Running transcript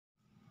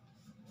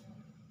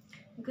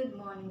Good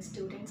morning,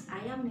 students.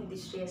 I am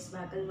Nidhishri S.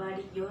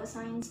 Bagalwadi, your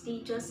science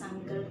teacher,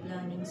 Sankalp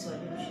Learning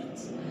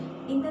Solutions.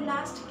 In the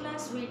last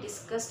class, we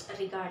discussed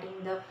regarding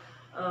the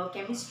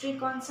chemistry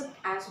concept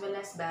as well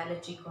as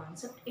biology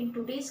concept. In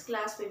today's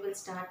class, we will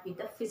start with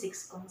the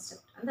physics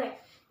concept. ಅಂದರೆ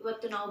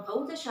ಇವತ್ತು ನಾವು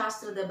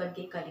ಭೌತಶಾಸ್ತ್ರದ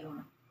ಬಗ್ಗೆ ಕಲಿಯೋಣ.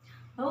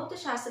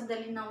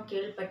 ಭೌತಶಾಸ್ತ್ರದಲ್ಲಿ ನಾವು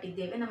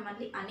ಕೇಳ್ಪಟ್ಟಿದ್ದೇವೆ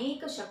ನಮ್ಮಲ್ಲಿ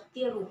ಅನೇಕ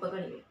ಶಕ್ತಿಯ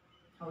ರೂಪಗಳಿವೆ.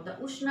 ಹೌದಾ?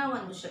 ಉಷ್ಣ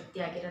ಒಂದು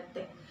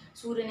ಶಕ್ತಿಯಾಗಿರುತ್ತೆ,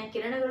 ಸೂರ್ಯನ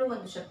ಕಿರಣಗಳು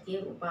ಒಂದು ಶಕ್ತಿಯ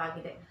ರೂಪ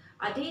ಆಗಿದೆ.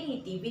 ಅದೇ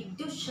ರೀತಿ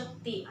ವಿದ್ಯುತ್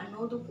ಶಕ್ತಿ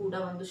ಅನ್ನೋದು ಕೂಡ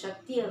ಒಂದು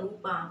ಶಕ್ತಿಯ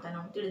ರೂಪ ಅಂತ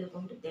ನಾವು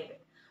ತಿಳಿದುಕೊಂಡಿದ್ದೇವೆ.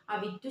 ಆ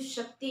ವಿದ್ಯುತ್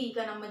ಶಕ್ತಿ ಈಗ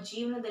ನಮ್ಮ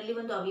ಜೀವನದಲ್ಲಿ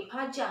ಒಂದು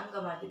ಅವಿಭಾಜ್ಯ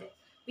ಅಂಗವಾಗಿದೆ.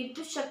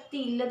 ವಿದ್ಯುತ್ ಶಕ್ತಿ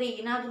ಇಲ್ಲದೆ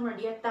ಏನಾದರೂ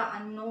ನಡೆಯುತ್ತಾ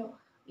ಅನ್ನೋ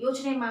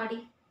ಯೋಚನೆ ಮಾಡಿ.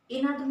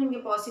 ಏನಾದರೂ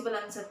ನಿಮಗೆ ಪಾಸಿಬಲ್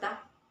ಅನ್ಸತ್ತಾ?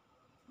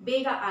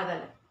 ಬೇಗ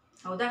ಆಗಲ್ಲ,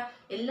 ಹೌದಾ?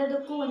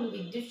 ಎಲ್ಲದಕ್ಕೂ ಒಂದು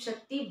ವಿದ್ಯುತ್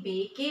ಶಕ್ತಿ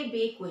ಬೇಕೇ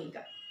ಬೇಕು ಈಗ.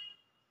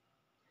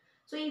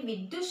 ಸೊ ಈ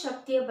ವಿದ್ಯುತ್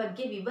ಶಕ್ತಿಯ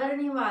ಬಗ್ಗೆ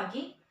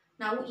ವಿವರಣೆಯಾಗಿ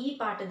ನಾವು ಈ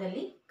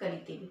ಪಾಠದಲ್ಲಿ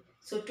ಕಲಿತೀವಿ.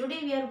 So today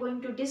we are going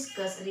to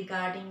discuss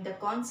regarding the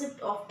concept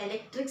of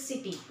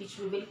electricity, which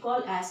we will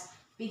call as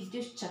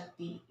ವಿದ್ಯುತ್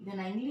ಶಕ್ತಿ.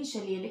 ಇದನ್ನ ಇಂಗ್ಲಿಷ್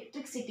ಅಲ್ಲಿ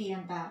ಎಲೆಕ್ಟ್ರಿಸಿಟಿ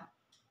ಅಂತ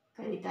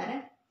ಕರೀತಾರೆ.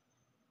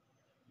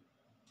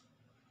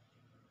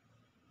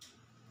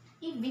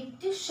 ಈ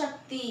ವಿದ್ಯುತ್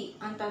ಶಕ್ತಿ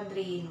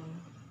ಅಂತಂದ್ರೆ ಏನು?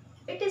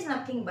 It is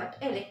nothing but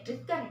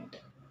electric current.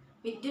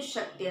 ವಿದ್ಯುತ್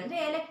ಶಕ್ತಿ ಅಂದ್ರೆ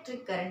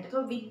ಎಲೆಕ್ಟ್ರಿಕ್ ಕರೆಂಟ್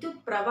ಅಥವಾ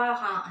ವಿದ್ಯುತ್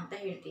ಪ್ರವಾಹ ಅಂತ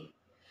ಹೇಳ್ತೀವಿ.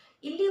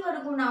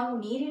 ಇಲ್ಲಿವರೆಗೂ ನಾವು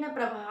ನೀರಿನ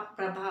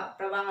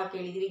ಪ್ರವಾಹ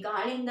ಕೇಳಿದೀವಿ,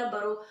 ಗಾಳಿಯಿಂದ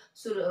ಬರೋ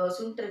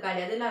ಸುಂಟರ್ ಗಾಳಿ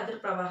ಅದೆಲ್ಲ ಅದ್ರ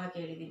ಪ್ರವಾಹ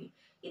ಕೇಳಿದೀವಿ.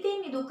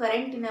 ಇದೇನಿದು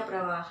ಕರೆಂಟಿನ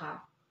ಪ್ರವಾಹ?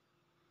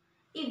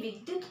 ಈ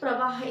ವಿದ್ಯುತ್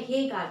ಪ್ರವಾಹ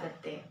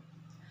ಹೇಗಾಗತ್ತೆ?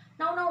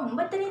 ನಾವು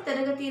 9ನೇ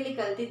ತರಗತಿಯಲ್ಲಿ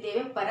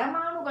ಕಲ್ತಿದ್ದೇವೆ,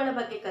 ಪರಮಾಣುಗಳ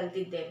ಬಗ್ಗೆ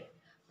ಕಲ್ತಿದ್ದೇವೆ.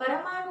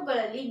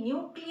 ಪರಮಾಣುಗಳಲ್ಲಿ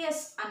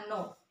ನ್ಯೂಕ್ಲಿಯಸ್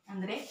ಅನ್ನೋ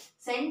ಅಂದ್ರೆ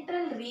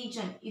ಸೆಂಟ್ರಲ್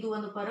ರೀಜನ್, ಇದು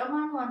ಒಂದು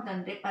ಪರಮಾಣು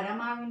ಅಂತಂದ್ರೆ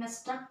ಪರಮಾಣುವಿನ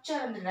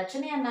ಸ್ಟ್ರಕ್ಚರ್ ಅಂದ್ರೆ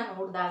ರಚನೆಯನ್ನ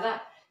ನೋಡಿದಾಗ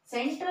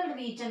ಸೆಂಟ್ರಲ್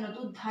ರೀಜನ್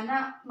ಅದು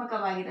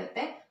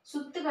ಧನಾತ್ಮಕವಾಗಿರುತ್ತೆ,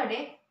 ಸುತ್ತಗಡೆ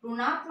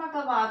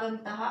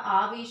ಋಣಾತ್ಮಕವಾದಂತಹ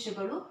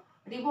ಆವೇಶಗಳು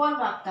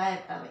ರಿವಾಲ್ವ್ ಆಗ್ತಾ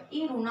ಇರ್ತವೆ. ಈ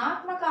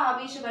ಋಣಾತ್ಮಕ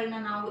ಆವೇಶಗಳನ್ನ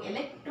ನಾವು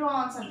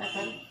ಎಲೆಕ್ಟ್ರಾನ್ಸ್ ಅಂತ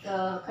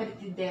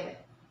ಕರಿತಿದ್ದೇವೆ,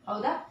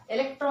 ಹೌದಾ?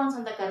 ಎಲೆಕ್ಟ್ರಾನ್ಸ್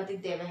ಅಂತ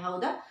ಕರೆದಿದ್ದೇವೆ,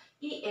 ಹೌದಾ?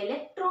 ಈ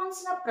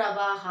ಎಲೆಕ್ಟ್ರಾನ್ಸ್ ನ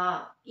ಪ್ರವಾಹ,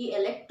 ಈ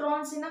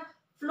ಎಲೆಕ್ಟ್ರಾನ್ಸ್ ನ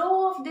ಫ್ಲೋ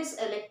ಆಫ್ ದಿಸ್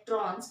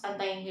ಎಲೆಕ್ಟ್ರಾನ್ಸ್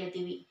ಅಂತ ಏನ್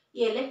ಹೇಳ್ತೀವಿ,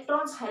 ಈ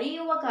ಎಲೆಕ್ಟ್ರಾನ್ಸ್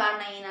ಹರಿಯುವ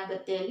ಕಾರಣ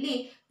ಏನಾಗುತ್ತೆ, ಅಲ್ಲಿ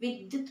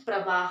ವಿದ್ಯುತ್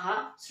ಪ್ರವಾಹ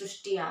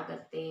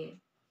ಸೃಷ್ಟಿಯಾಗತ್ತೆ,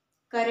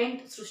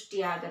 ಕರೆಂಟ್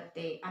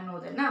ಸೃಷ್ಟಿಯಾಗತ್ತೆ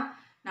ಅನ್ನೋದನ್ನ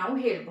ನಾವು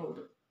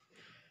ಹೇಳ್ಬಹುದು.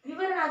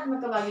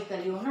 ವಿವರಣಾತ್ಮಕವಾಗಿ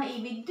ಕಲಿಯೋಣ. ಈ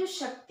ವಿದ್ಯುತ್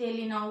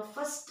ಶಕ್ತಿಯಲ್ಲಿ ನಾವು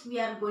first we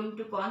are going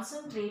to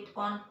concentrate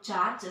on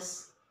charges.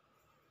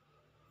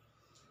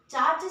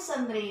 Charges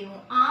ಅಂದ್ರೆ ಏನು?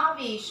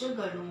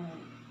 ಆವೇಶಗಳು,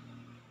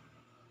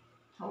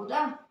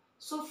 ಹೌದಾ?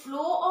 ಸೊ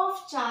ಫ್ಲೋ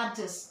ಆಫ್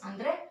ಚಾರ್ಜಸ್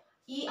ಅಂದ್ರೆ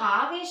ಈ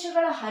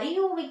ಆವೇಶಗಳ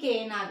ಹರಿಯುವಿಕೆ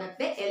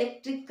ಏನಾಗತ್ತೆ,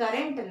 ಎಲೆಕ್ಟ್ರಿಕ್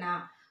ಕರೆಂಟ್ ನ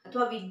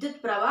ಅಥವಾ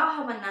ವಿದ್ಯುತ್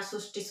ಪ್ರವಾಹವನ್ನ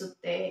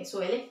ಸೃಷ್ಟಿಸುತ್ತೆ. ಸೊ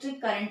ಎಲೆಕ್ಟ್ರಿಕ್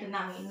ಕರೆಂಟ್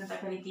ನಾವು ಏನಂತ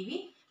ಕರಿತೀವಿ?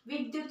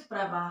 ವಿದ್ಯುತ್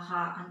ಪ್ರವಾಹ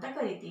ಅಂತ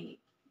ಕರಿತೀವಿ.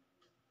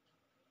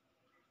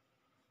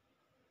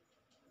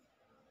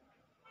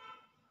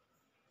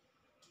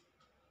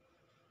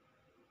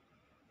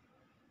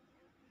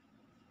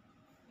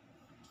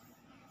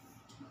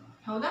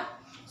 ಹೌದಾ?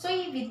 ಸೊ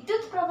ಈ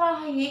ವಿದ್ಯುತ್ ಪ್ರವಾಹ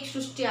ಹೇಗೆ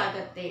ಸೃಷ್ಟಿ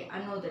ಆಗತ್ತೆ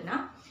ಅನ್ನೋದನ್ನ,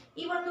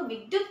 ಈ ಒಂದು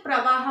ವಿದ್ಯುತ್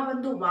ಪ್ರವಾಹ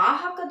ಒಂದು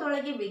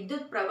ವಾಹಕದೊಳಗೆ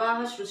ವಿದ್ಯುತ್ ಪ್ರವಾಹ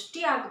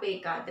ಸೃಷ್ಟಿ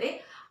ಆಗ್ಬೇಕಾದ್ರೆ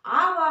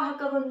ಆ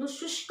ವಾಹಕ ಒಂದು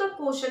ಶುಷ್ಕ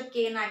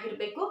ಕೋಶಕ್ಕೆ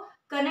ಏನಾಗಿರ್ಬೇಕು,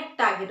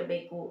 ಕನೆಕ್ಟ್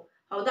ಆಗಿರ್ಬೇಕು,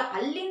 ಹೌದಾ?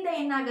 ಅಲ್ಲಿಂದ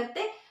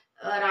ಏನಾಗತ್ತೆ,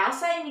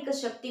 ರಾಸಾಯನಿಕ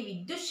ಶಕ್ತಿ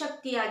ವಿದ್ಯುತ್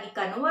ಶಕ್ತಿಯಾಗಿ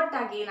ಕನ್ವರ್ಟ್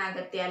ಆಗಿ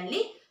ಏನಾಗತ್ತೆ, ಅಲ್ಲಿ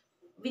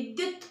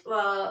ವಿದ್ಯುತ್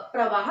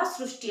ಪ್ರವಾಹ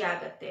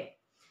ಸೃಷ್ಟಿಯಾಗತ್ತೆ.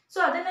 ಸೊ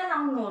ಅದನ್ನ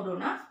ನಾವು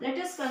ನೋಡೋಣ. ಲೆಟ್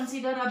ಅಸ್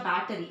ಕನ್ಸಿಡರ್ ಅ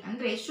ಬ್ಯಾಟರಿ,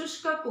 ಅಂದ್ರೆ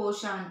ಶುಷ್ಕ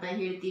ಕೋಶ ಅಂತ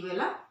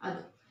ಹೇಳ್ತೀವಲ್ಲ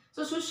ಅದು.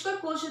 ಸೊ ಶುಷ್ಕ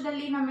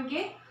ಕೋಶದಲ್ಲಿ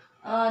ನಮಗೆ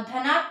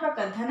ಧನಾತ್ಮಕ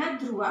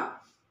ಧನಧ್ರುವ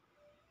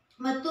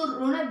ಮತ್ತು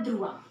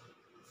ಋಣಧ್ರುವ,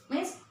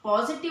 ಮೀನ್ಸ್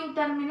ಪಾಸಿಟಿವ್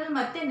ಟರ್ಮಿನಲ್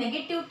ಮತ್ತೆ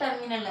ನೆಗೆಟಿವ್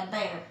ಟರ್ಮಿನಲ್ ಅಂತ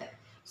ಇರುತ್ತೆ.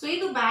 ಸೊ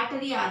ಇದು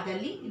ಬ್ಯಾಟರಿ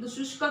ಆದಲ್ಲಿ ಇದು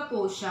ಶುಷ್ಕ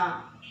ಕೋಶ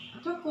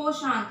ಅಥವಾ ಕೋಶ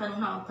ಅಂತಾನು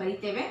ನಾವು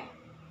ಕರಿತೇವೆ.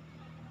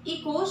 ಈ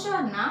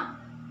ಕೋಶವನ್ನ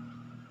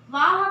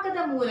ವಾಹಕದ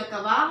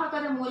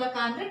ಮೂಲಕ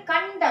ಅಂದ್ರೆ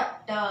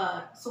ಕಂಡಕ್ಟರ್.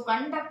 ಸೊ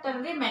ಕಂಡಕ್ಟರ್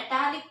ಅಂದ್ರೆ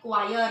ಮೆಟಾಲಿಕ್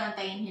ವೈರ್ ಅಂತ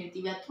ಏನ್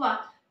ಹೇಳ್ತೀವಿ, ಅಥವಾ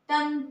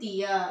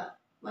ತಂತಿಯ,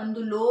 ಒಂದು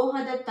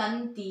ಲೋಹದ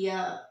ತಂತಿ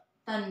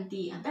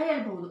ಅಂತ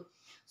ಹೇಳ್ಬಹುದು.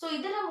 ಸೊ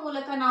ಇದರ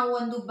ಮೂಲಕ ನಾವು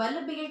ಒಂದು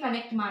ಬಲ್ಬ್ಗೆ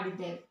ಕನೆಕ್ಟ್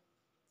ಮಾಡಿದ್ದೇವೆ,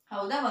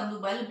 ಹೌದಾ? ಒಂದು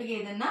ಬಲ್ಬ್ಗೆ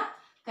ಇದನ್ನ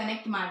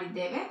ಕನೆಕ್ಟ್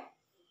ಮಾಡಿದ್ದೇವೆ.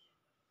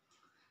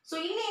 ಸೊ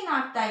ಇಲ್ಲಿ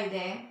ಏನಾಗ್ತಾ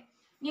ಇದೆ,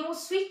 ನೀವು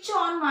ಸ್ವಿಚ್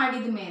ಆನ್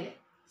ಮಾಡಿದ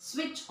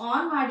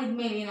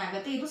ಮೇಲೆ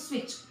ಏನಾಗುತ್ತೆ, ಇದು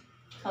ಸ್ವಿಚ್,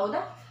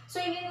 ಹೌದಾ? ಸೊ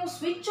ಇಲ್ಲಿ ನೀವು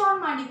ಸ್ವಿಚ್ ಆನ್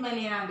ಮಾಡಿದ್ಮೇಲೆ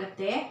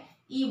ಏನಾಗುತ್ತೆ,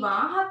 ಈ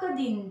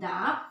ವಾಹಕದಿಂದ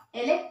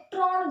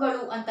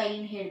ಎಲೆಕ್ಟ್ರಾನ್ಗಳು ಅಂತ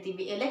ಏನ್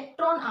ಹೇಳ್ತೀವಿ,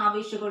 electron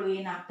ಆವೇಶಗಳು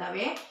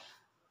ಏನಾಗ್ತವೆ,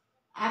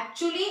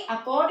 actually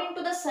according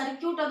to the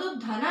circuit ಅದು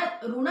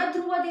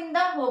ಋಣಧ್ರುವದಿಂದ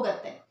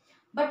ಹೋಗತ್ತೆ.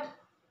 ಬಟ್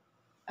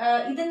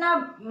ಇದನ್ನ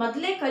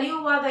ಮೊದಲೇ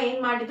ಕಲಿಯುವಾಗ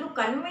ಏನ್ ಮಾಡಿದ್ರು,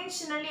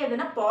 ಕನ್ವೆನ್ಷನಲಿ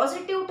ಅದನ್ನ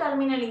ಪಾಸಿಟಿವ್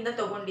ಟರ್ಮಿನಲ್ ಇಂದ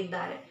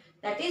ತಗೊಂಡಿದ್ದಾರೆ.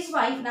 ದಟ್ ಈಸ್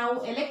ವೈ ನಾವು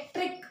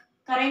ಎಲೆಕ್ಟ್ರಿಕ್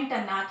ಕರೆಂಟ್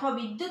ಅನ್ನ ಅಥವಾ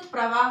ವಿದ್ಯುತ್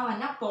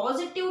ಪ್ರವಾಹವನ್ನ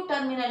ಪಾಸಿಟಿವ್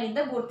ಟರ್ಮಿನಲ್ ಇಂದ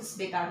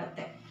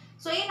ಗುರುತಿಸಬೇಕಾಗತ್ತೆ.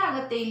 ಸೊ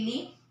ಏನಾಗುತ್ತೆ, ಇಲ್ಲಿ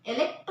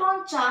ಎಲೆಕ್ಟ್ರಾನ್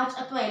ಚಾರ್ಜ್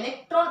ಅಥವಾ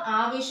ಎಲೆಕ್ಟ್ರಾನ್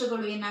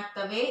ಆವೇಶಗಳು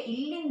ಏನಾಗ್ತವೆ,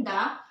 ಇಲ್ಲಿಂದ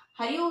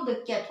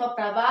ಹರಿಯುವುದಕ್ಕೆ ಅಥವಾ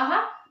ಪ್ರವಾಹ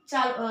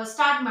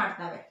ಸ್ಟಾರ್ಟ್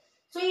ಮಾಡ್ತವೆ.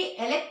 ಸೊ ಈ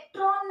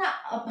ಎಲೆಕ್ಟ್ರಾನ್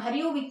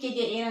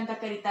ಹರಿಯುವಿಕೆಗೆ ಏನಂತ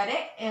ಕರೀತಾರೆ,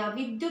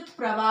 ವಿದ್ಯುತ್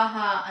ಪ್ರವಾಹ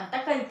ಅಂತ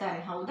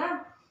ಕರೀತಾರೆ. ಹೌದಾ?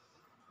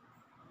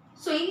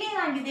 ಸೊ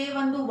ಇಲ್ಲೇನಾಗಿದೆ,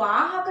 ಒಂದು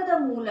ವಾಹಕದ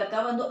ಮೂಲಕ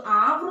ಒಂದು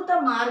ಆವೃತ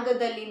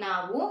ಮಾರ್ಗದಲ್ಲಿ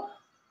ನಾವು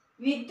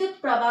ವಿದ್ಯುತ್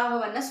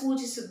ಪ್ರವಾಹವನ್ನ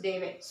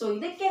ಸೂಚಿಸಿದ್ದೇವೆ. ಸೊ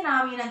ಇದಕ್ಕೆ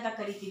ನಾವೇನಂತ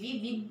ಕರಿತೀವಿ,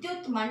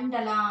 ವಿದ್ಯುತ್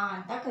ಮಂಡಲ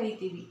ಅಂತ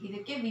ಕರಿತೀವಿ.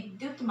 ಇದಕ್ಕೆ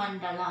ವಿದ್ಯುತ್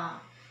ಮಂಡಲ.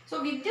 ಸೊ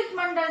ವಿದ್ಯುತ್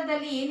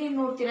ಮಂಡಲದಲ್ಲಿ ಏನೇನು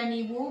ನೋಡ್ತೀರಾ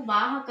ನೀವು,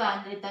 ವಾಹಕ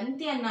ಅಂದ್ರೆ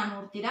ತಂತಿಯನ್ನ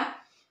ನೋಡ್ತೀರಾ,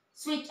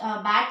 ಸ್ವಿಚ್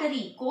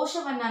ಬ್ಯಾಟರಿ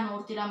ಕೋಶವನ್ನ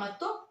ನೋಡ್ತೀರಾ,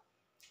 ಮತ್ತು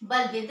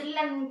ಬಲ್ಬ್.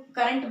 ಇದ್ರಲ್ಲಿ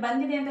ಕರೆಂಟ್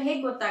ಬಂದಿದೆ ಅಂತ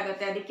ಹೇಗೆ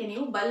ಗೊತ್ತಾಗುತ್ತೆ, ಅದಕ್ಕೆ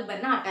ನೀವು ಬಲ್ಬ್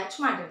ಅನ್ನ ಅಟ್ಯಾಚ್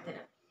ಮಾಡಿರ್ತೀರ.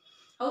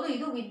 ಹೌದು,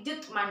 ಇದು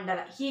ವಿದ್ಯುತ್ ಮಂಡಲ.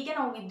 ಹೀಗೆ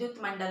ನಾವು ವಿದ್ಯುತ್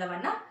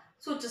ಮಂಡಲವನ್ನ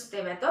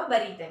ಸೂಚಿಸ್ತೇವೆ ಅಥವಾ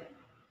ಬರೀತೇವೆ.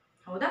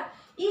 ಹೌದಾ?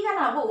 ಈಗ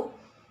ನಾವು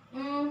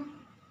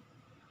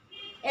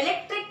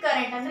ಎಲೆಕ್ಟ್ರಿಕ್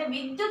ಕರೆಂಟ್ ಅಂದ್ರೆ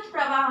ವಿದ್ಯುತ್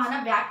ಪ್ರವಾಹನ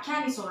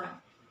ವ್ಯಾಖ್ಯಾನಿಸೋಣ.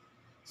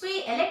 ಸೊ ಈ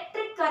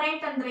ಎಲೆಕ್ಟ್ರಿಕ್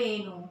ಕರೆಂಟ್ ಅಂದ್ರೆ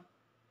ಏನು,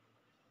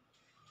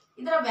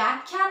 ಇದರ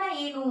ವ್ಯಾಖ್ಯಾನ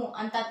ಏನು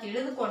ಅಂತ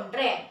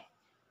ತಿಳಿದುಕೊಂಡ್ರೆ,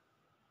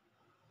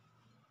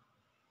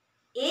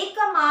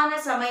 ಏಕಮಾನ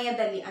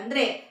ಸಮಯದಲ್ಲಿ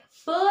ಅಂದ್ರೆ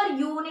ಪರ್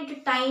ಯೂನಿಟ್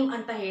ಟೈಮ್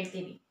ಅಂತ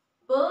ಹೇಳ್ತೀವಿ.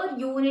 ಪರ್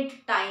ಯೂನಿಟ್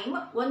ಟೈಮ್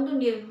ಒಂದು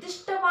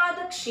ನಿರ್ದಿಷ್ಟವಾದ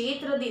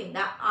ಕ್ಷೇತ್ರದಿಂದ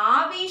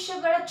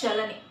ಆವೇಶಗಳ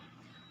ಚಲನೆ,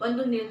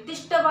 ಒಂದು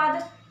ನಿರ್ದಿಷ್ಟವಾದ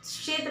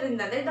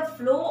ಕ್ಷೇತ್ರದಿಂದ ಅಂದ್ರೆ the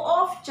flow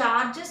of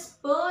charges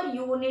per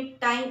unit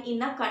time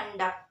in a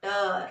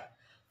conductor.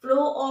 Flow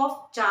of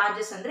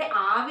charges ಅಂದ್ರೆ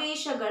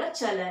ಆವೇಶಗಳ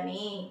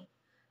ಚಲನೆ.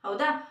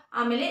 ಹೌದಾ?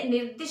 ಆಮೇಲೆ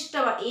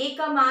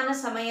ಏಕಮಾನ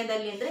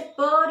ಸಮಯದಲ್ಲಿ ಅಂದ್ರೆ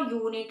ಪರ್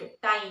ಯೂನಿಟ್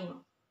ಟೈಮ್.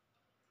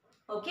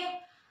 ಓಕೆ,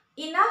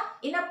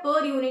 ಇನ್ನ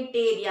ಪರ್ ಯೂನಿಟ್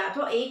ಏರಿಯಾ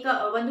ಅಥವಾ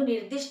ಒಂದು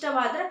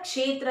ನಿರ್ದಿಷ್ಟವಾದ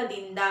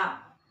ಕ್ಷೇತ್ರದಿಂದ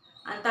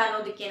ಅಂತ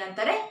ಅನ್ನೋದಕ್ಕೆ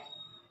ಏನಂತಾರೆ,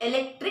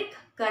 ಎಲೆಕ್ಟ್ರಿಕ್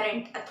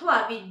ಕರೆಂಟ್ ಅಥವಾ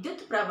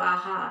ವಿದ್ಯುತ್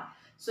ಪ್ರವಾಹ.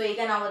 ಸೊ ಈಗ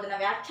ನಾವು ಅದನ್ನ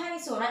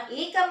ವ್ಯಾಖ್ಯಾನಿಸೋಣ.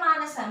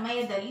 ಏಕಮಾನ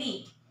ಸಮಯದಲ್ಲಿ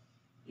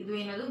ಇದು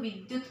ಏನದು,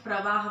 ವಿದ್ಯುತ್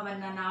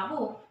ಪ್ರವಾಹವನ್ನ ನಾವು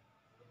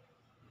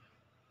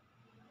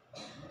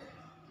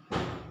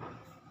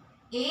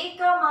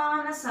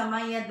ಏಕಮಾನ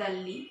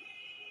ಸಮಯದಲ್ಲಿ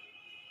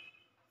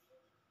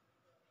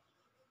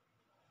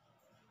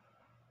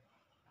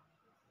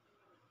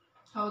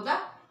ಹೌದಾ,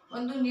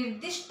 ಒಂದು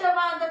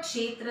ನಿರ್ದಿಷ್ಟವಾದ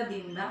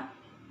ಕ್ಷೇತ್ರದಿಂದ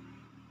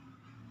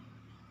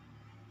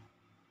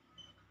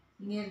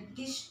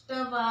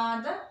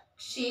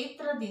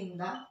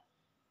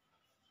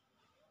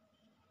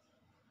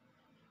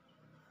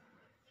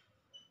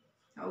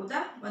ಹೌದಾ,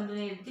 ಒಂದು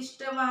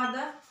ನಿರ್ದಿಷ್ಟವಾದ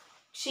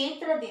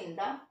ಕ್ಷೇತ್ರದಿಂದ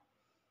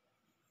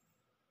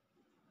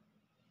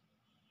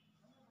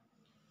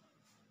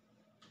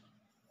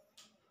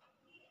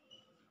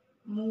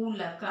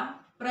ಮೂಲಕ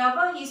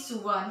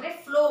ಪ್ರವಹಿಸುವ ಅಂದ್ರೆ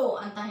ಫ್ಲೋ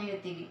ಅಂತ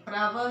ಹೇಳ್ತೀವಿ.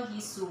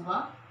 ಪ್ರವಹಿಸುವ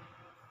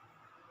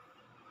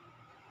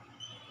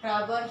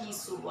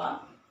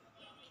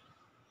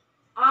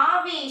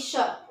ಆವೇಶ,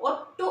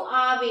 ಒಟ್ಟು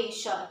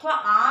ಆವೇಶ ಅಥವಾ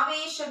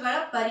ಆವೇಶಗಳ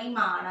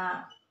ಪರಿಮಾಣ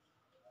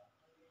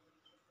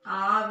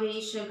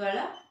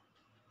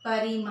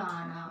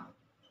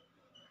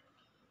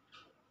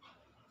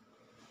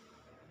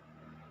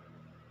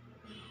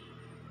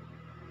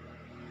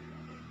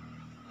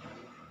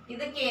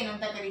ಇದಕ್ಕೆ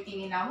ಏನಂತ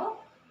ಕರಿತೀವಿ ನಾವು,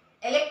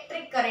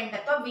 ಎಲೆಕ್ಟ್ರಿಕ್ ಕರೆಂಟ್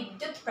ಅಥವಾ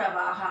ವಿದ್ಯುತ್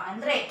ಪ್ರವಾಹ.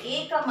 ಅಂದ್ರೆ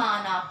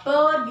ಏಕಮಾನ,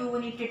 ಪರ್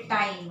ಯೂನಿಟ್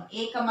ಟೈಮ್.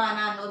 ಏಕಮಾನ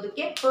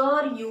ಅನ್ನೋದಕ್ಕೆ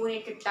per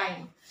unit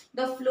time.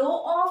 The flow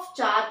of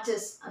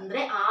charges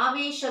ಅಂದ್ರೆ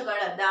ಆವೇಶಗಳ,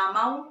 the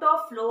amount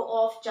of flow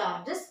of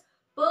charges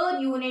per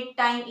unit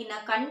time in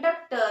a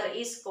conductor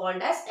is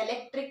called as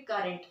electric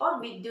current R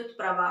ವಿದ್ಯುತ್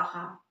ಪ್ರವಾಹ.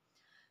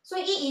 ಸೊ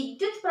ಈ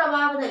ವಿದ್ಯುತ್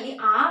ಪ್ರವಾಹದಲ್ಲಿ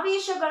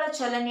ಆವೇಶಗಳ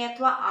ಚಲನೆ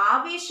ಅಥವಾ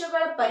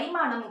ಆವೇಶಗಳ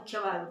ಪರಿಮಾಣ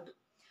ಮುಖ್ಯವಾದದ್ದು.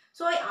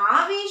 ಸೊ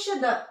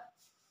ಆವೇಶದ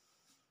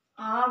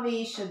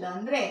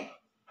ಅಂದ್ರೆ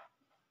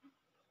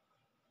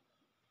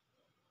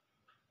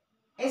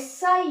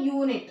SI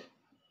ಯೂನಿಟ್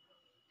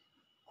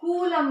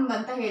ಕೂಲಂಬ್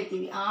ಅಂತ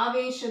ಹೇಳ್ತೀವಿ.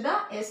 ಆವೇಶದ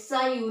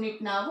SI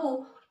ಯೂನಿಟ್ ನಾವು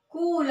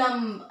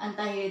ಕೂಲಂಬ್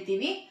ಅಂತ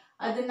ಹೇಳ್ತೀವಿ.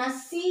 ಅದನ್ನ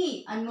ಸಿ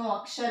ಅನ್ನೋ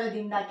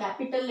ಅಕ್ಷರದಿಂದ,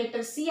 ಕ್ಯಾಪಿಟಲ್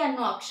ಲೆಟರ್ ಸಿ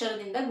ಅನ್ನೋ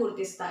ಅಕ್ಷರದಿಂದ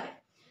ಗುರುತಿಸ್ತಾರೆ.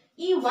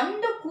 ಈ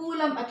ಒಂದು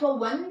ಕೂಲಂಬ್ ಅಥವಾ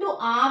ಒಂದು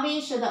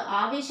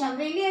ಆವೇಶ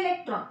ಅಂದ್ರೆ ಇಲ್ಲಿ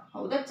ಎಲೆಕ್ಟ್ರಾನ್.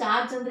 ಹೌದಾ?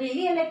 ಚಾರ್ಜ್ ಅಂದ್ರೆ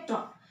ಇಲ್ಲಿ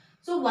ಎಲೆಕ್ಟ್ರಾನ್.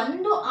 ಸೊ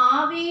ಒಂದು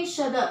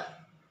ಆವೇಶದ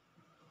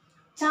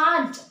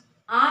ಚಾರ್ಜ್,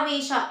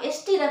 ಆವೇಶ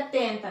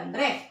ಎಷ್ಟಿರತ್ತೆ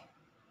ಅಂತಂದ್ರೆ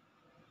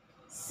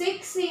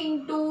 6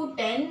 into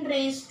 10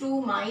 raised to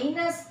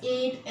minus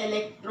 8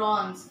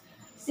 electrons.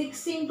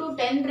 6 into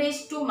 10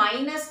 raised to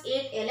minus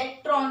 8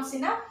 electrons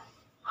ಇನ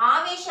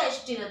ಆವೇಶ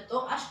ಎಷ್ಟಿರುತ್ತೋ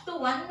ಅಷ್ಟು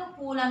ಒಂದು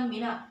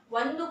ಕೂಲಂಬಿನ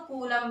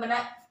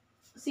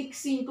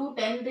 6 into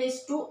 10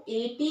 raised to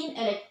 18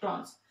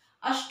 electrons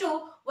ಅಷ್ಟು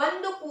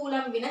ಒಂದು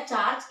ಕೂಲಂಬಿನ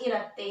ಚಾರ್ಜ್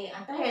ಇರತ್ತೆ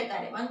ಅಂತ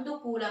ಹೇಳ್ತಾರೆ. ಒಂದು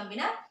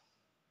ಕೂಲಂಬಿನ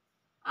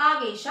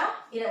ಆವೇಶ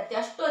ಇರತ್ತೆ,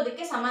 ಅಷ್ಟು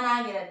ಅದಕ್ಕೆ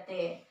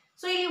ಸಮನಾಗಿರತ್ತೆ.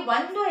 ಸೊ ಇಲ್ಲಿ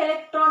ಒಂದು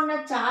ಎಲೆಕ್ಟ್ರಾನ್ ನ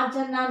ಚಾರ್ಜ್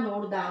ಅನ್ನ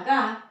ನೋಡಿದಾಗ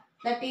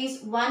that is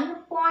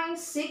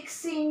 1.6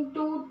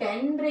 into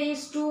 10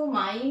 raised to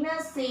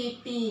minus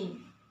 18.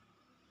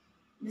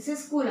 This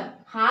is coulomb.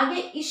 ಹಾಗೆ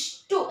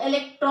ಇಷ್ಟು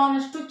ಎಲೆಕ್ಟ್ರಾನ್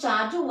ಅಷ್ಟು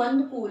ಚಾರ್ಜ್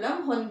ಒಂದು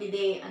ಕೂಲಂಬ್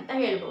ಹೊಂದಿದೆ ಅಂತ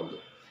ಹೇಳ್ಬಹುದು.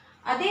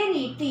 ಅದೇ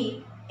ರೀತಿ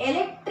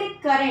ಎಲೆಕ್ಟ್ರಿಕ್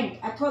ಕರೆಂಟ್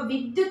ಅಥವಾ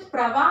ವಿದ್ಯುತ್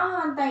ಪ್ರವಾಹ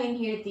ಅಂತ ಏನ್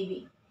ಹೇಳ್ತೀವಿ,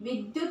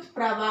 ವಿದ್ಯುತ್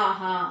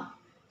ಪ್ರವಾಹ.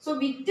 ಸೊ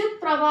ವಿದ್ಯುತ್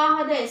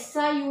ಪ್ರವಾಹದ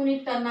SI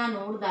ಯೂನಿಟ್ ಅನ್ನ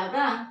ನೋಡಿದಾಗ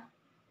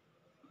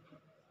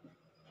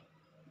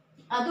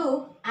ಅದು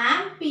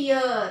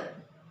ಆಂಪಿಯರ್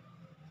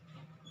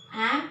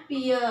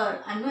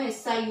ಅನ್ನೋ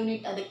SI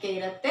ಯೂನಿಟ್ ಅದಕ್ಕೆ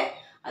ಇರುತ್ತೆ.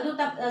 ಅದು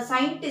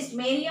ಸೈಂಟಿಸ್ಟ್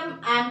ಮೇರಿಯಂ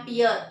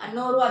ಆಂಪಿಯರ್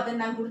ಅನ್ನೋರು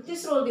ಅದನ್ನ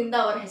ಗುರುತಿಸಿರೋದ್ರಿಂದ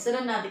ಅವರ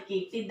ಹೆಸರನ್ನ ಅದಕ್ಕೆ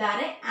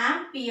ಇಟ್ಟಿದ್ದಾರೆ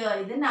ಆಂಪಿಯರ್.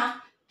 ಇದನ್ನ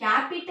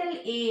ಕ್ಯಾಪಿಟಲ್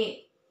ಎ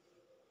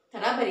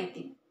ತರ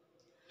ಬರೀತೀವಿ.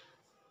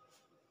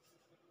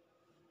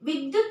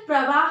 ವಿದ್ಯುತ್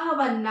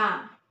ಪ್ರವಾಹವನ್ನ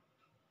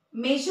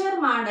ಮೆಷರ್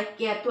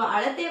ಮಾಡಕ್ಕೆ ಅಥವಾ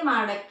ಅಳತೆ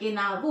ಮಾಡಕ್ಕೆ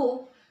ನಾವು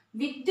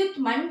ವಿದ್ಯುತ್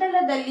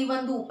ಮಂಡಲದಲ್ಲಿ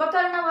ಒಂದು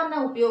ಉಪಕರಣವನ್ನ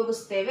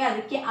ಉಪಯೋಗಿಸ್ತೇವೆ.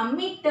 ಅದಕ್ಕೆ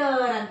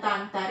ಅಮ್ಮೀಟರ್ ಅಂತ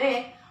ಅಂತಾರೆ.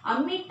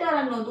 ಅಮ್ಮೀಟರ್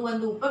ಅನ್ನೋದು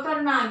ಒಂದು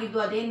ಉಪಕರಣ ಆಗಿದ್ದು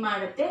ಅದೇನ್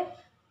ಮಾಡುತ್ತೆ,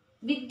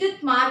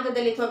 ವಿದ್ಯುತ್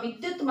ಮಾರ್ಗದಲ್ಲಿ ಅಥವಾ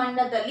ವಿದ್ಯುತ್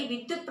ಮಂಡಲದಲ್ಲಿ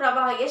ವಿದ್ಯುತ್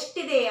ಪ್ರವಾಹ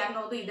ಎಷ್ಟಿದೆ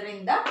ಅನ್ನೋದು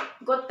ಇದರಿಂದ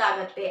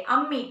ಗೊತ್ತಾಗತ್ತೆ.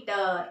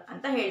 ಅಮ್ಮೀಟರ್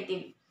ಅಂತ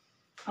ಹೇಳ್ತೀವಿ.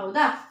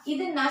 ಹೌದಾ?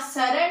 ಇದನ್ನ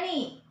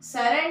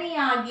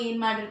ಸರಣಿಯಾಗಿ ಏನ್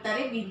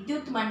ಮಾಡಿರ್ತಾರೆ,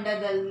 ವಿದ್ಯುತ್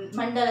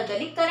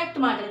ಮಂಡಲದಲ್ಲಿ ಕನೆಕ್ಟ್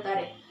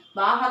ಮಾಡಿರ್ತಾರೆ.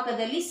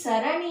 ವಾಹಕದಲ್ಲಿ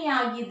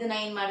ಸರಣಿಯಾಗಿ ಇದನ್ನ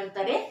ಏನ್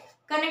ಮಾಡಿರ್ತಾರೆ,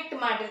 ಕನೆಕ್ಟ್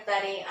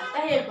ಮಾಡಿರ್ತಾರೆ ಅಂತ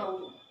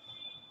ಹೇಳ್ಬಹುದು.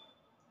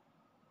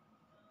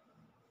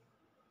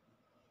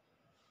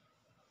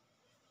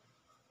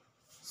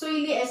 ಸೊ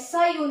ಇಲ್ಲಿ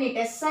SI ಯೂನಿಟ್,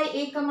 SI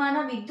ಏಕಮಾನ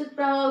ವಿದ್ಯುತ್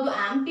ಪ್ರವಾಹದ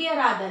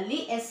ಆಂಪಿಯರ್ ಆದಲ್ಲಿ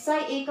SI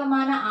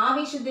ಏಕಮಾನ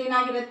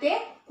ಆವೇಶದ್ದೇನಾಗಿರುತ್ತೆ,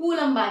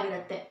 ಕೂಲಂಬ್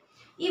ಆಗಿರುತ್ತೆ.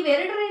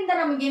 ಇವೆರಡರಿಂದ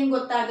ನಮಗೇನ್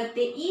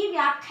ಗೊತ್ತಾಗುತ್ತೆ, ಈ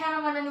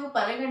ವ್ಯಾಖ್ಯಾನವನ್ನು ನೀವು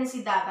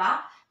ಪರಿಗಣಿಸಿದಾಗ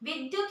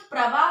ವಿದ್ಯುತ್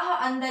ಪ್ರವಾಹ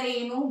ಅಂದರೆ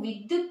ಏನು,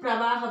 ವಿದ್ಯುತ್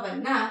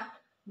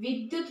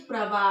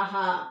ಪ್ರವಾಹ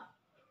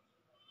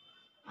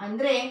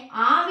ಅಂದ್ರೆ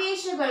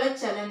ಆವೇಶಗಳ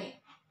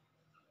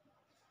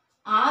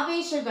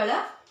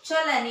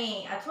ಚಲನೆ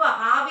ಅಥವಾ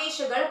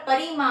ಆವೇಶಗಳ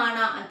ಪರಿಮಾಣ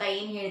ಅಂತ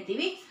ಏನ್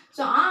ಹೇಳ್ತೀವಿ.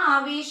 ಸೊ ಆ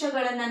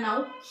ಆವೇಶಗಳನ್ನ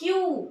ನಾವು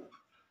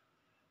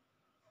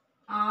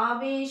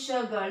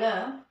ಆವೇಶಗಳ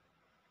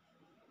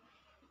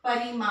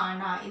ಪರಿಮಾಣ,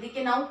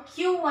 ಇದಕ್ಕೆ ನಾವು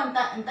ಕ್ಯೂ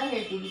ಅಂತ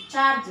ಹೇಳ್ತೀವಿ.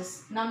 Charges,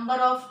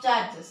 number of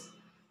charges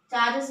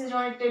is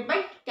denoted by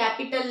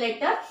capital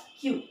letter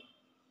Q.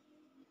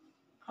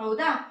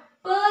 ಹೌದಾ?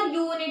 ಪರ್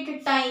ಯೂನಿಟ್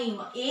ಟೈಮ್,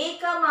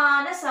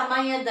 ಏಕಮಾನ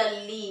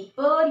ಸಮಯದಲ್ಲಿ.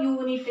 ಪರ್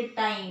ಯೂನಿಟ್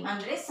ಟೈಮ್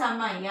ಅಂದ್ರೆ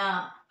ಸಮಯ,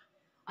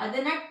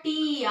 ಅದನ್ನ ಟಿ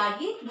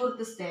ಆಗಿ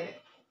ಗುರುತಿಸ್ತೇವೆ.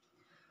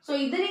 ಸೊ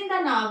ಇದರಿಂದ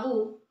ನಾವು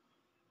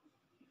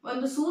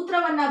ಒಂದು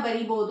ಸೂತ್ರವನ್ನ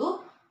ಬರಿಬಹುದು.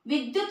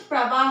 ವಿದ್ಯುತ್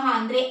ಪ್ರವಾಹ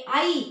ಅಂದ್ರೆ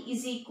I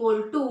is equal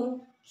to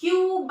Q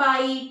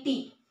by T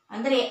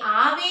ಅಂದ್ರೆ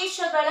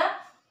ಆವೇಶಗಳ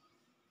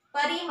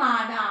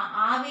ಪ್ರಮಾಣ,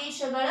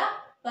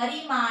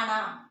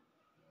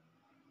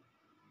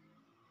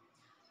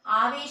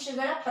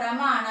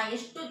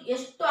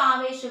 ಎಷ್ಟು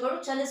ಆವೇಶಗಳು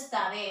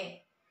ಚಲಿಸ್ತವೆ.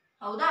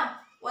 ಹೌದಾ?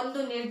 ಒಂದು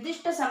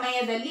ನಿರ್ದಿಷ್ಟ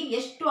ಸಮಯದಲ್ಲಿ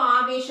ಎಷ್ಟು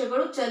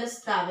ಆವೇಶಗಳು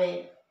ಚಲಿಸ್ತವೆ,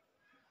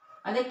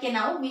 ಅದಕ್ಕೆ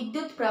ನಾವು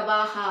ವಿದ್ಯುತ್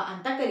ಪ್ರವಾಹ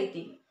ಅಂತ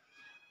ಕರಿತೀವಿ.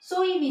 ಸೊ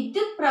ಈ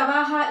ವಿದ್ಯುತ್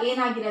ಪ್ರವಾಹ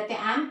ಏನಾಗಿರುತ್ತೆ,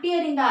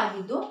 ಆಂಪಿಯರ್ ಇಂದ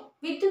ಆಗಿದ್ದು.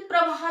 ವಿದ್ಯುತ್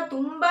ಪ್ರವಾಹ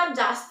ತುಂಬಾ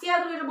ಜಾಸ್ತಿ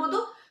ಆದ್ರೂ ಇರ್ಬೋದು,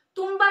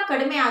 ತುಂಬಾ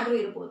ಕಡಿಮೆ ಆದ್ರೂ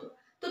ಇರ್ಬೋದು.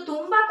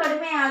 ತುಂಬಾ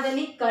ಕಡಿಮೆ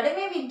ಆದಲ್ಲಿ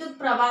ಕಡಿಮೆ ವಿದ್ಯುತ್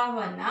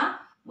ಪ್ರವಾಹವನ್ನ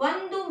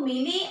 1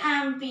 ಮಿಲಿ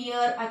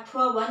ಆಂಪಿಯರ್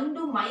ಅಥವಾ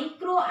 1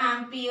 ಮೈಕ್ರೋ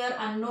ಆಂಪಿಯರ್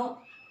ಅನ್ನೋ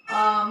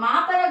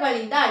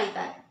ಮಾಪನಗಳಿಂದ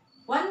ಅಳಿತಾರೆ.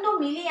 1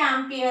 ಮಿಲಿ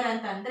ಆಂಪಿಯರ್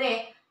ಅಂತಂದ್ರೆ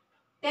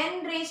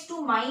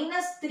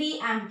 10⁻³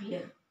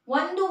 ಆಂಪಿಯರ್.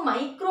 1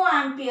 ಮೈಕ್ರೋ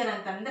ಆಂಪಿಯರ್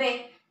ಅಂತಂದ್ರೆ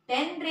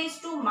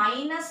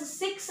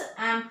 10⁻⁻6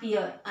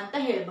 ಆಂಪಿಯರ್ ಅಂತ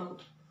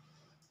ಹೇಳಬಹುದು.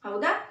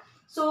 ಹೌದಾ?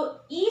 ಸೊ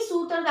ಈ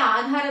ಸೂತ್ರದ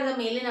ಆಧಾರದ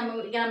ಮೇಲೆ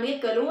ನಮಗೆ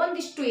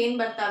ಕೆಲವೊಂದಿಷ್ಟು ಏನ್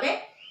ಬರ್ತವೆ,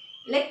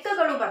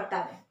 ಲೆಕ್ಕಗಳು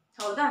ಬರ್ತವೆ.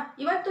 ಹೌದಾ?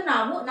 ಇವತ್ತು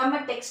ನಾವು ನಮ್ಮ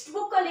ಟೆಕ್ಸ್ಟ್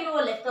ಬುಕ್ ಅಲ್ಲಿರುವ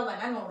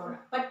ಲೆಕ್ಕವನ್ನ ನೋಡೋಣ,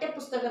 ಪಠ್ಯ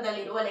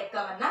ಪುಸ್ತಕದಲ್ಲಿರುವ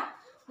ಲೆಕ್ಕವನ್ನ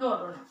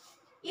ನೋಡೋಣ.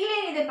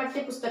 ಇಲ್ಲೇನಿದೆ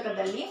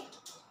ಪಠ್ಯಪುಸ್ತಕದಲ್ಲಿ,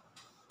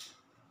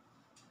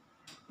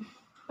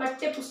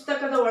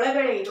 ಪಠ್ಯಪುಸ್ತಕದ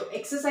ಒಳಗಡೆ ಇದು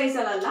ಎಕ್ಸಸೈಸ್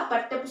ಅಲ್ಲ,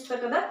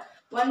 ಪಠ್ಯಪುಸ್ತಕದ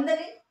ಒಂದೇ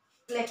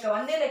ಲೆಕ್ಕ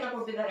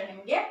ಕೊಟ್ಟಿದ್ದಾರೆ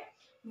ನಿಮಗೆ.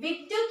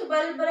 ವಿದ್ಯುತ್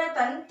ಬಲ್ಬ್ನ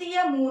ತಂತಿಯ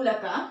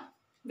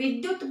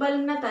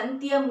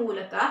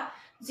ಮೂಲಕ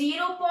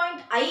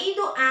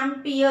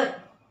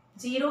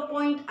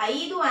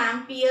 0.5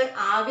 ಆಂಪಿಯರ್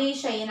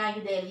ಆವೇಶ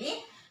ಏನಾಗಿದೆ ಅಲ್ಲಿ,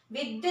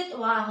 ವಿದ್ಯುತ್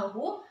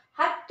ವಾಹವು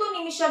 10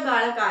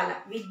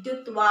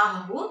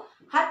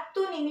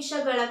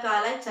 ನಿಮಿಷಗಳ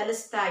ಕಾಲ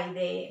ಚಲಿಸ್ತಾ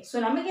ಇದೆ. ಸೊ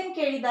ನಮಗೇನ್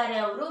ಕೇಳಿದ್ದಾರೆ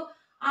ಅವರು,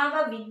 ಆಗ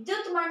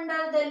ವಿದ್ಯುತ್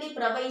ಮಂಡಲದಲ್ಲಿ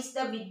ಪ್ರವಹಿಸಿದ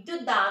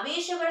ವಿದ್ಯುತ್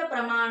ಆವೇಶಗಳ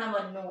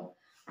ಪ್ರಮಾಣವನ್ನು,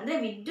 ಅಂದ್ರೆ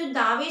ವಿದ್ಯುತ್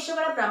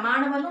ಆವೇಶಗಳ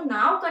ಪ್ರಮಾಣವನ್ನು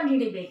ನಾವು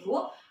ಕಂಡುಹಿಡಿಬೇಕು.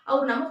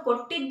 ಅವ್ರು ನಮಗೆ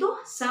ಕೊಟ್ಟಿದ್ದು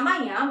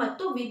ಸಮಯ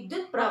ಮತ್ತು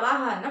ವಿದ್ಯುತ್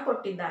ಪ್ರವಾಹವನ್ನ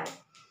ಕೊಟ್ಟಿದ್ದಾರೆ.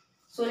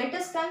 So let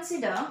us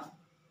consider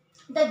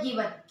the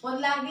given.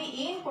 ಮೊದಲಾಗಿ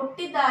ಏನ್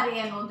ಕೊಟ್ಟಿದ್ದಾರೆ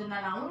ಅನ್ನೋದನ್ನ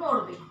ನಾವು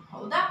ನೋಡ್ಬೇಕು.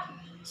 ಹೌದಾ?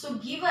 ಸೊ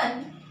ಗಿವನ್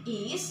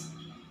ಈಸ್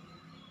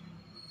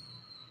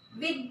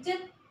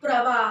ವಿದ್ಯುತ್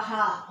ಪ್ರವಾಹ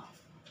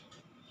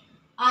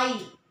I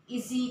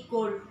is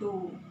equal to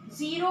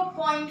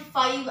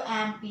 0.5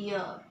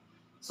 ampere.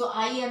 So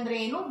I ಅಂದ್ರೆ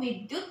ಏನು,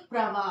 ವಿದ್ಯುತ್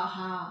ಪ್ರವಾಹ.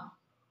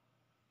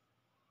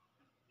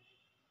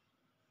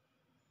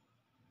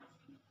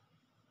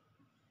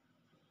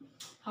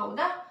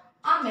 ಹೌದಾ?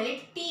 ಆಮೇಲೆ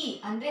ಟಿ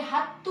ಅಂದ್ರೆ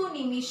 10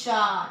 ನಿಮಿಷ,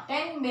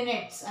 10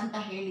 ಮಿನಿಟ್ಸ್ ಅಂತ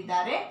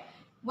ಹೇಳಿದ್ದಾರೆ.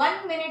 1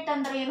 ಮಿನಿಟ್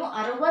ಅಂದ್ರೆ ಏನು,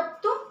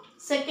 60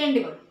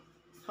 ಸೆಕೆಂಡ್ಗಳು.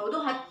 ಹೌದು,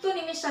 10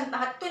 ನಿಮಿಷ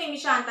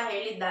ಅಂತ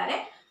ಹೇಳಿದ್ದಾರೆ.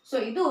 ಸೊ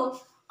ಇದು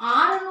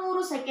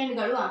 600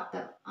 ಸೆಕೆಂಡ್ಗಳು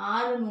ಆಗ್ತವೆ.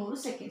 600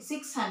 ಸೆಕೆಂಡ್,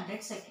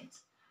 600 ಸೆಕೆಂಡ್ಸ್.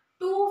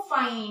 ಟು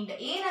ಫೈಂಡ್,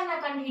 ಏನನ್ನ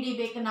ಕಂಡು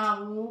ಹಿಡಿಬೇಕು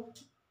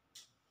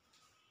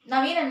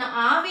ನಾವೇನನ್ನ,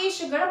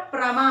 ಆವೇಶಗಳ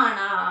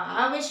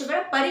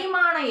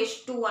ಪರಿಮಾಣ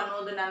ಎಷ್ಟು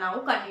ಅನ್ನೋದನ್ನ ನಾವು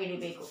ಕಂಡು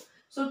ಹಿಡಿಬೇಕು.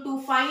 ಸೊ ಟು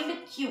ಫೈಂಡ್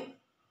ಕ್ಯೂ,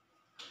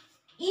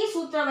 ಈ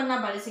ಸೂತ್ರವನ್ನ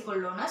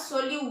ಬಳಸಿಕೊಳ್ಳೋಣ.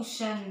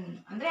 ಸೊಲ್ಯೂಷನ್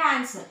ಅಂದ್ರೆ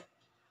answer.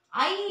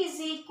 I is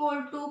equal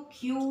to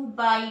Q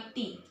by T.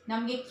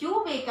 ನಮಗೆ Q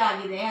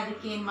ಬೇಕಾಗಿದೆ,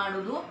 ಅದಕ್ಕೆ ಏನು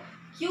ಮಾಡೋದು,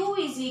 Q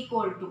is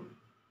equal to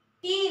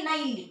T ನ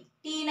ಇಲ್ಲಿ,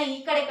 T ನ ಈ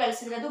ಕಡೆ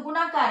ಕಳಿಸಿದ್ರೆ ಅದು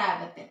ಗುಣಾಕಾರ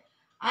ಆಗುತ್ತೆ,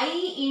 I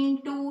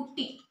into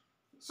T.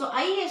 So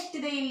I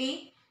ಎಷ್ಟಿದೆ ಇಲ್ಲಿ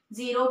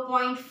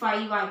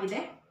 0.5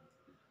 ಆಗಿದೆ,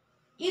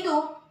 ಇದು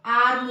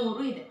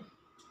R3 ಇದೆ,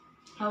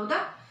 ಹೌದಾ.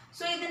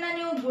 ಸೊ ಇದನ್ನ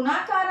ನೀವು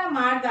ಗುಣಾಕಾರ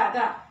ಮಾಡಿದಾಗ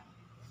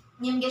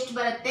ನಿಮ್ಗೆ ಎಷ್ಟು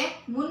ಬರುತ್ತೆ,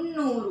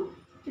 300,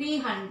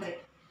 300.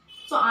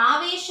 So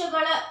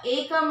ಆವೇಶಗಳ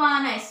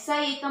ಏಕಮಾನ SI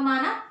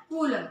ಏಕಮಾನ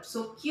ಕೂಲಂ. So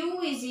Q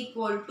is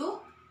equal to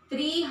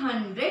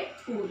 300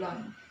 ಕೂಲಂ.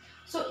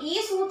 So ಈ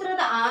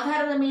ಸೂತ್ರದ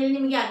ಆಧಾರದ ಮೇಲೆ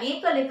ನಿಮಗೆ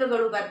ಅನೇಕ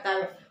ಲೆಕ್ಕಗಳು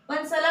ಬರ್ತವೆ.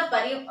 ಒಂದ್ಸಲ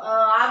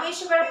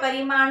ಆವೇಶಗಳ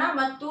ಪರಿಮಾಣ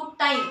ಮತ್ತು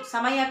ಟೈಮ್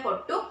ಸಮಯ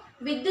ಕೊಟ್ಟು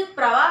ವಿದ್ಯುತ್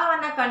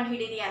ಪ್ರವಾಹವನ್ನ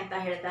ಕಂಡುಹಿಡಿರಿ ಅಂತ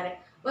ಹೇಳ್ತಾರೆ.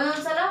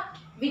 ಒಂದೊಂದ್ಸಲ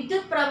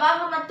ವಿದ್ಯುತ್ ಪ್ರವಾಹ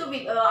ಮತ್ತು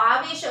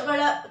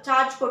ಆವೇಶಗಳ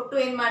ಚಾರ್ಜ್ ಕೊಟ್ಟು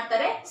ಏನ್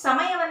ಮಾಡ್ತಾರೆ,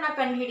 ಸಮಯವನ್ನ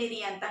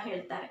ಕಂಡುಹಿಡಿರಿ ಅಂತ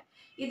ಹೇಳ್ತಾರೆ.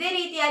 ಇದೇ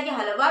ರೀತಿಯಾಗಿ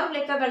ಹಲವಾರು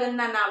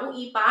ಲೆಕ್ಕಗಳನ್ನ ನಾವು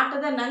ಈ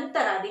ಪಾಠದ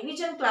ನಂತರ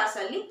ರಿವಿಷನ್ ಕ್ಲಾಸ್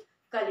ಅಲ್ಲಿ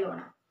ಕಲಿಯೋಣ.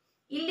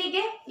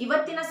 ಇಲ್ಲಿಗೆ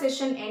ಇವತ್ತಿನ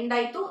ಸೆಷನ್ ಎಂಡ್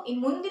ಆಯ್ತು.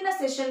 ಇನ್ನು ಮುಂದಿನ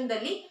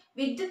ಸೆಷನ್ದಲ್ಲಿ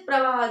ವಿದ್ಯುತ್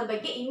ಪ್ರವಾಹದ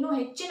ಬಗ್ಗೆ ಇನ್ನೂ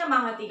ಹೆಚ್ಚಿನ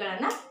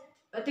ಮಾಹಿತಿಗಳನ್ನ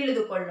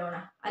ತಿಳಿದುಕೊಳ್ಳೋಣ.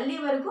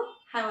 ಅಲ್ಲಿವರೆಗೂ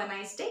have a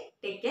nice day,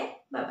 take care.